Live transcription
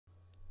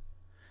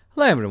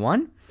Hello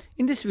everyone.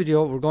 In this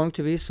video we're going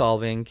to be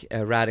solving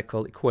a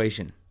radical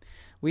equation.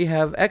 We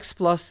have x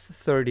plus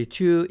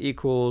 32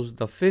 equals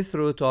the fifth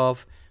root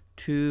of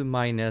 2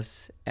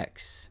 minus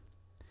x.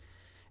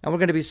 And we're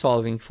going to be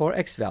solving for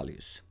x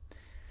values.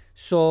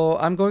 So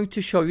I'm going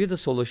to show you the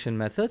solution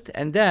method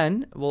and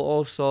then we'll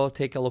also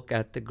take a look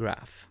at the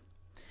graph.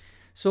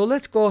 So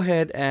let's go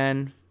ahead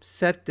and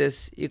set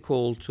this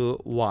equal to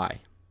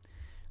y.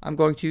 I'm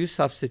going to use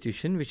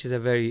substitution, which is a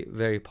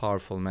very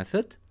powerful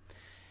method.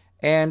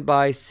 And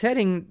by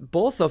setting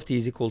both of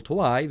these equal to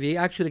y, we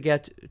actually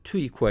get two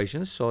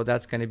equations. So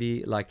that's going to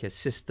be like a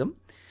system.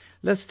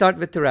 Let's start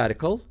with the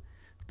radical.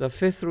 The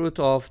fifth root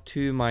of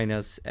 2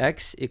 minus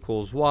x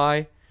equals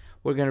y.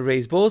 We're going to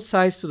raise both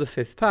sides to the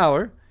fifth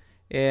power.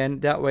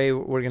 And that way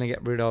we're going to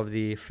get rid of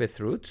the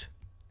fifth root.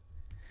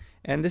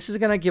 And this is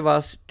going to give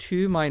us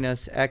 2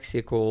 minus x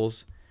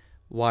equals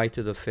y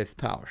to the fifth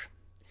power.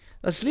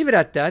 Let's leave it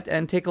at that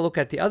and take a look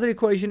at the other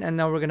equation. And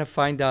now we're going to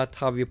find out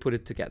how we put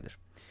it together.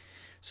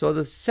 So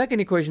the second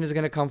equation is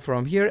going to come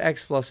from here,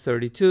 x plus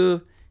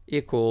 32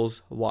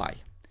 equals y.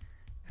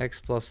 X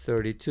plus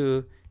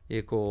 32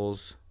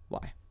 equals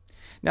y.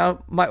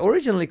 Now, my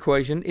original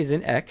equation is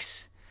in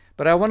x,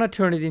 but I want to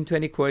turn it into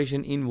an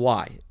equation in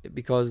y,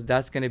 because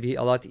that's going to be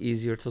a lot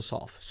easier to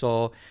solve.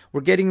 So we're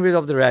getting rid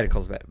of the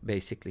radicals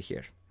basically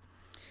here.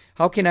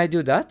 How can I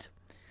do that?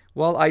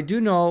 Well, I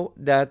do know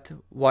that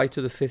y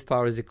to the fifth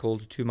power is equal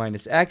to 2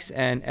 minus x,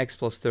 and x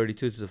plus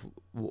 32 to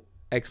the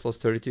x plus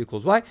 32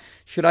 equals y.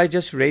 Should I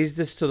just raise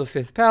this to the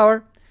fifth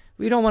power?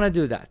 We don't want to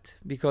do that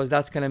because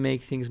that's going to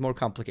make things more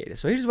complicated.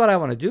 So here's what I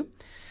want to do.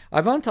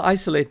 I want to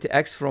isolate the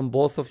x from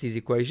both of these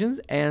equations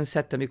and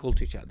set them equal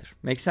to each other.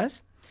 Make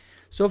sense?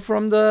 So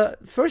from the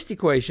first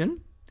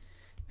equation,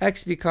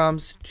 x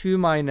becomes 2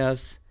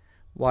 minus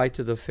y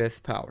to the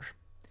fifth power.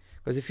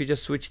 Because if you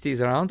just switch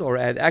these around or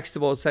add x to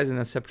both sides and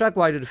then subtract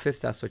y to the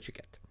fifth, that's what you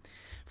get.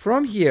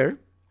 From here,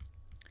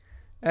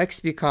 x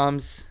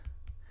becomes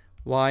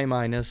y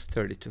minus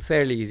 32.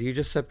 Fairly easy. You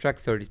just subtract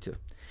 32.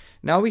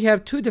 Now we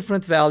have two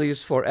different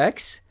values for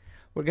x.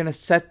 We're going to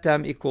set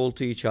them equal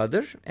to each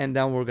other and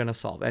then we're going to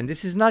solve. And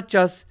this is not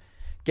just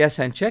guess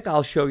and check.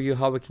 I'll show you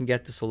how we can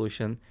get the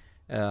solution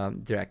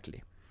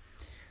directly.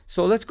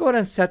 So let's go ahead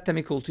and set them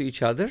equal to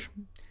each other.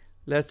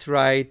 Let's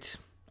write,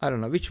 I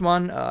don't know which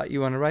one you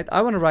want to write.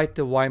 I want to write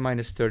the y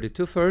minus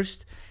 32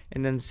 first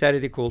and then set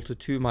it equal to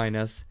 2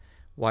 minus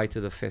y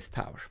to the fifth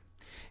power.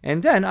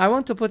 And then I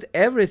want to put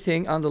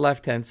everything on the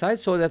left-hand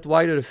side so that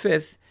y to the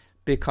fifth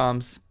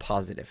becomes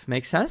positive.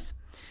 Make sense?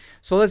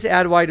 So let's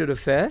add y to the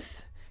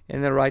fifth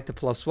and then write the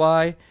plus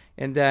y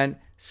and then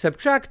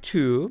subtract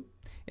 2.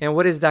 And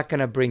what is that going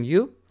to bring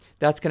you?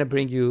 That's going to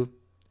bring you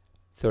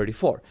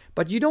 34.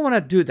 But you don't want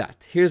to do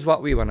that. Here's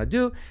what we want to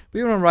do.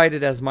 We want to write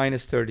it as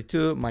minus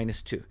 32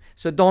 minus 2.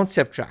 So don't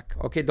subtract.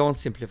 Okay, don't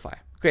simplify.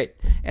 Great.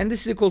 And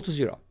this is equal to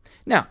 0.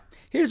 Now,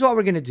 here's what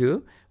we're going to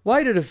do.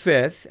 Y to the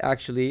fifth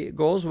actually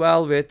goes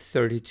well with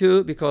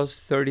 32 because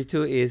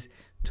 32 is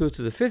 2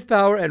 to the fifth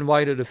power and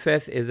y to the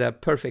fifth is a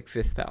perfect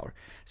fifth power.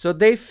 So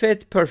they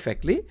fit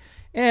perfectly.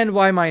 And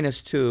y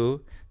minus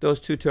 2, those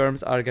two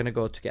terms are going to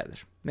go together.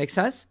 Make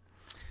sense?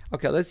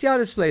 Okay, let's see how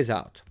this plays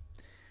out.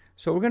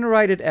 So we're going to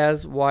write it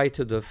as y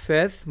to the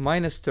fifth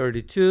minus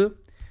 32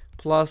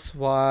 plus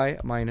y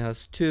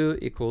minus 2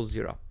 equals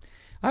 0.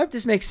 I hope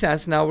this makes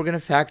sense. Now we're going to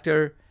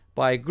factor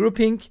by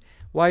grouping.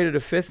 Y to the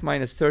fifth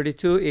minus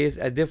 32 is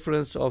a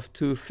difference of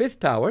two fifth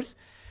powers.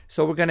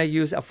 So we're going to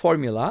use a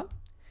formula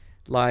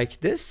like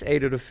this. A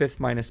to the fifth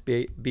minus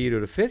b to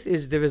the fifth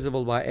is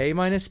divisible by a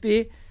minus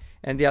b.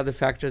 And the other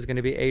factor is going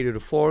to be a to the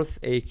fourth,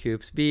 a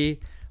cubed b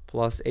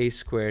plus a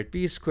squared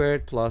b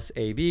squared plus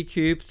ab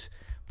cubed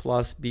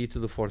plus b to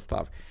the fourth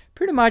power.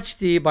 Pretty much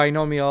the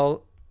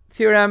binomial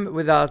theorem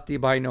without the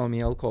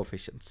binomial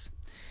coefficients.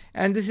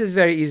 And this is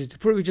very easy to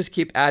prove. You just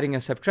keep adding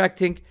and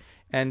subtracting,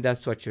 and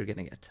that's what you're going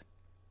to get.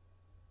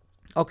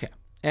 Okay,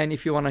 and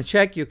if you want to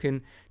check, you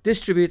can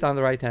distribute on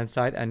the right-hand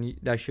side, and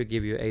that should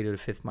give you a to the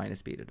fifth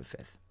minus b to the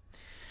fifth.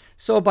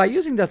 So by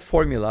using that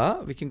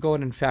formula, we can go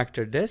ahead and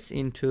factor this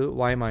into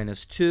y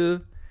minus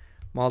 2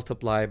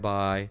 multiplied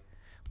by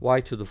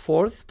y to the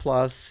fourth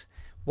plus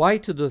y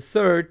to the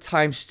third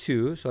times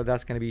 2. So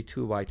that's going to be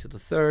 2y to the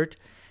third.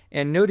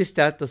 And notice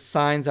that the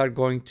signs are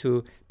going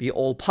to be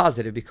all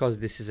positive because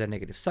this is a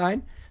negative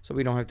sign. So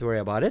we don't have to worry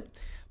about it.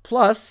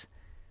 Plus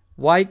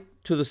y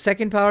to the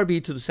second power, b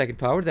to the second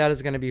power, that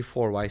is going to be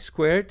 4y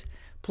squared,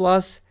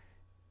 plus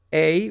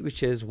a,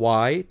 which is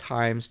y,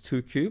 times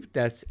 2 cubed,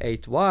 that's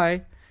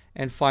 8y,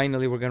 and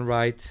finally we're going to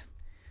write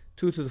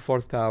 2 to the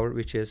fourth power,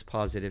 which is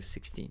positive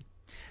 16.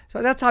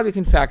 So that's how we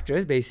can factor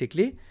it,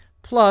 basically,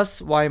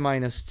 plus y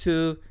minus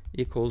 2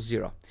 equals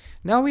 0.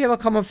 Now we have a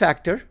common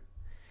factor,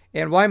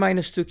 and y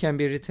minus 2 can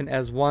be written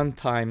as 1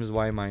 times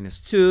y minus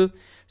 2.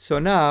 So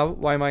now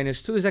y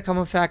minus 2 is a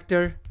common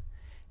factor.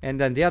 And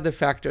then the other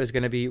factor is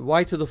going to be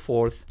y to the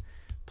fourth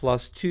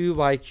plus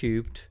 2y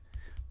cubed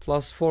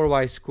plus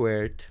 4y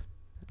squared.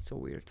 That's a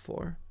weird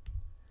 4.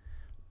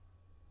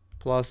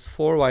 Plus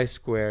 4y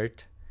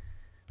squared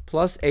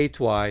plus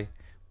 8y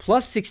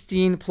plus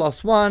 16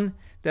 plus 1,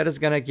 that is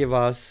going to give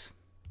us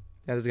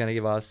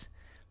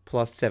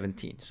plus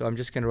 17. So I'm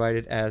just going to write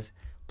it as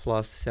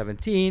plus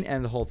 17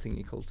 and the whole thing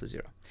equal to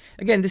 0.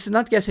 Again, this is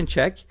not guess and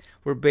check.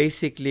 We're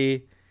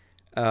basically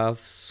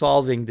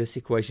solving this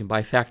equation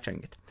by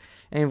factoring it.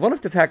 And one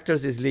of the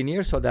factors is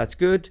linear, so that's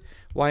good.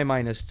 Y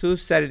minus 2,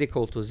 set it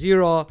equal to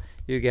 0.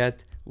 You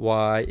get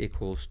y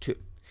equals 2.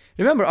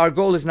 Remember, our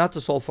goal is not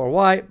to solve for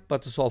y,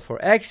 but to solve for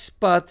x,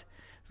 but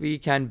we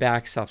can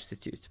back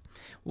substitute.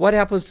 What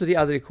happens to the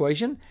other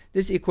equation?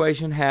 This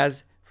equation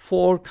has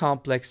 4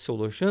 complex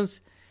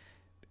solutions,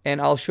 and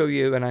I'll show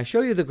you, when I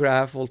show you the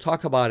graph, we'll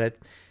talk about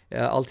it.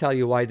 I'll tell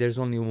you why there's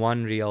only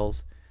one real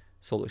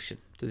solution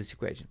to this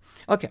equation.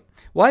 Okay,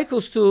 y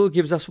equals 2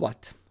 gives us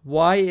what?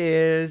 Y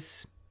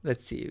is,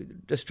 let's see,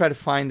 let's try to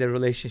find the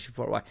relationship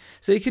for y.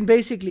 So you can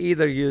basically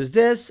either use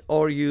this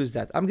or use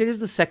that. I'm going to use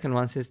the second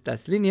one since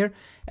that's linear.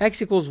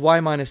 X equals y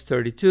minus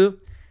 32.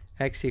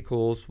 X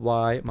equals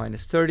y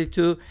minus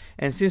 32.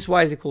 And since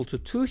y is equal to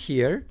 2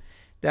 here,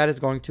 that is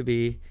going to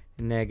be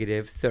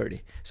negative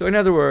 30. So in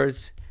other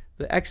words,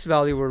 the x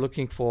value we're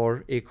looking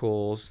for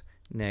equals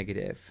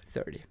negative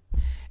 30.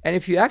 And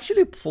if you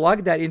actually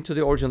plug that into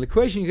the original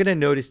equation, you're going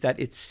to notice that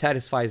it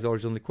satisfies the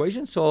original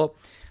equation. So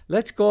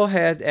let's go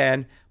ahead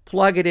and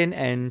plug it in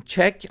and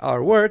check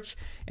our work.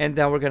 And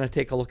then we're going to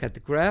take a look at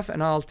the graph,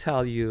 and I'll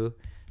tell you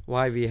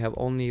why we have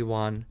only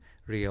one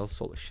real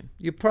solution.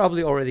 You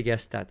probably already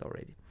guessed that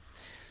already.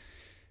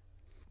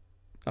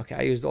 Okay,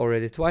 I used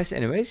already twice.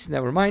 Anyways,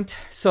 never mind.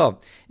 So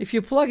if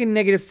you plug in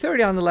negative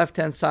 30 on the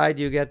left-hand side,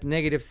 you get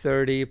negative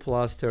 30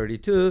 plus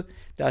 32.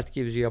 That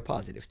gives you a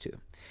positive 2.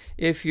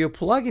 If you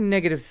plug in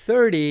negative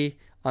 30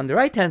 on the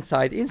right-hand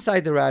side,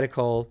 inside the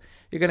radical,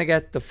 you're going to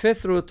get the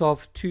 5th root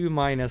of 2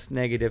 minus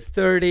negative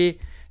 30.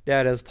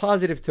 That is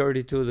positive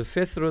 32, the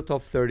 5th root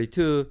of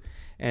 32,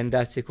 and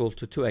that's equal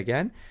to 2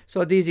 again.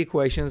 So these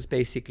equations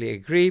basically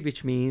agree,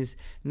 which means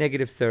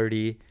negative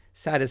 30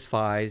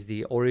 satisfies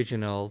the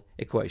original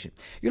equation.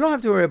 You don't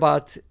have to worry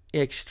about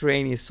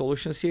extraneous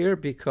solutions here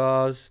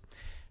because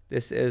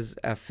this is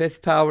a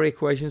 5th power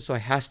equation, so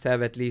it has to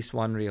have at least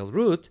one real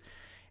root.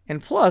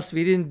 And plus,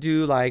 we didn't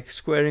do like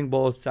squaring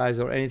both sides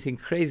or anything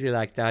crazy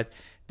like that.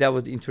 That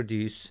would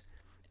introduce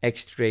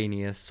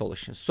extraneous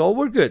solutions. So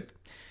we're good.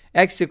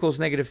 X equals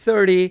negative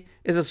 30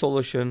 is a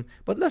solution,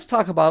 but let's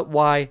talk about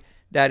why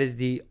that is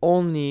the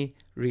only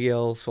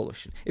real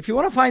solution. If you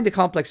want to find the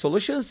complex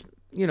solutions,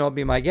 you know,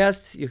 be my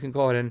guest. You can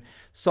go ahead and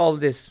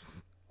solve this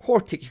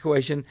quartic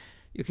equation.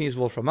 You can use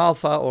Wolfram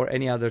Alpha or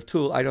any other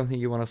tool. I don't think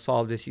you want to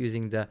solve this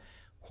using the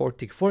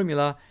quartic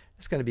formula.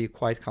 It's going to be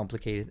quite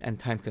complicated and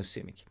time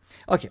consuming.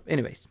 Okay,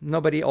 anyways,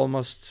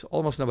 almost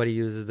nobody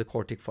uses the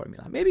quartic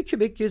formula. Maybe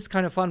cubic is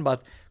kind of fun,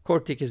 but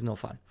quartic is no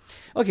fun.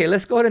 Okay,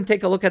 let's go ahead and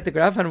take a look at the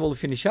graph and we'll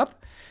finish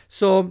up.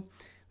 So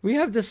we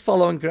have this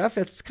following graph.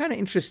 It's kind of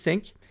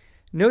interesting.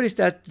 Notice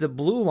that the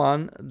blue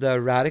one, the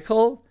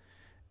radical,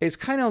 is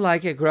kind of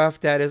like a graph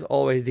that is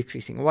always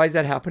decreasing. Why is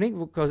that happening?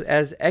 Because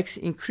as x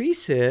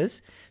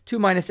increases, 2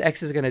 minus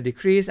x is going to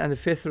decrease, and the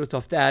 5th root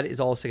of that is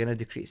also going to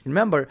decrease.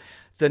 Remember,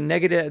 the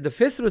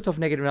 5th root of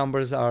negative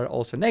numbers are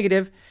also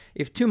negative.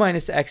 If 2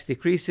 minus x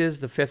decreases,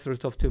 the 5th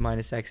root of 2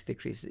 minus x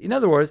decreases. In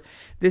other words,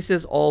 this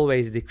is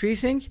always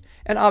decreasing,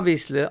 and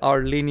obviously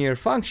our linear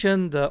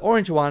function, the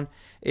orange one,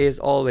 is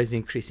always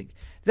increasing.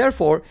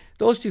 Therefore,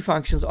 those two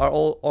functions are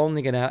all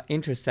only going to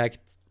intersect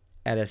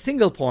at a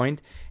single point,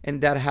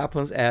 and that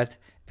happens at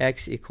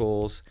x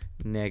equals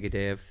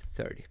negative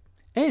 30.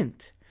 And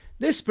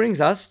this brings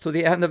us to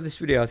the end of this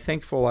video.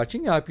 Thank you for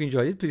watching. I hope you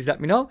enjoyed it. Please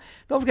let me know.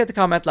 Don't forget to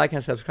comment, like,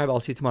 and subscribe. I'll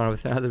see you tomorrow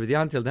with another video.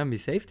 Until then, be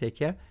safe, take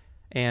care.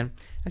 And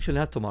actually,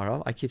 not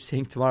tomorrow. I keep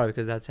saying tomorrow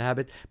because that's a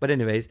habit. But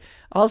anyways,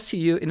 I'll see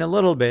you in a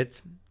little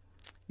bit,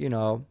 you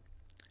know,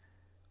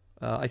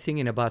 I think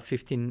in about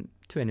 15-20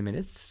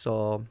 minutes.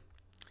 So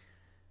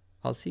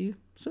I'll see you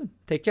soon.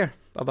 Take care.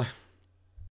 Bye-bye.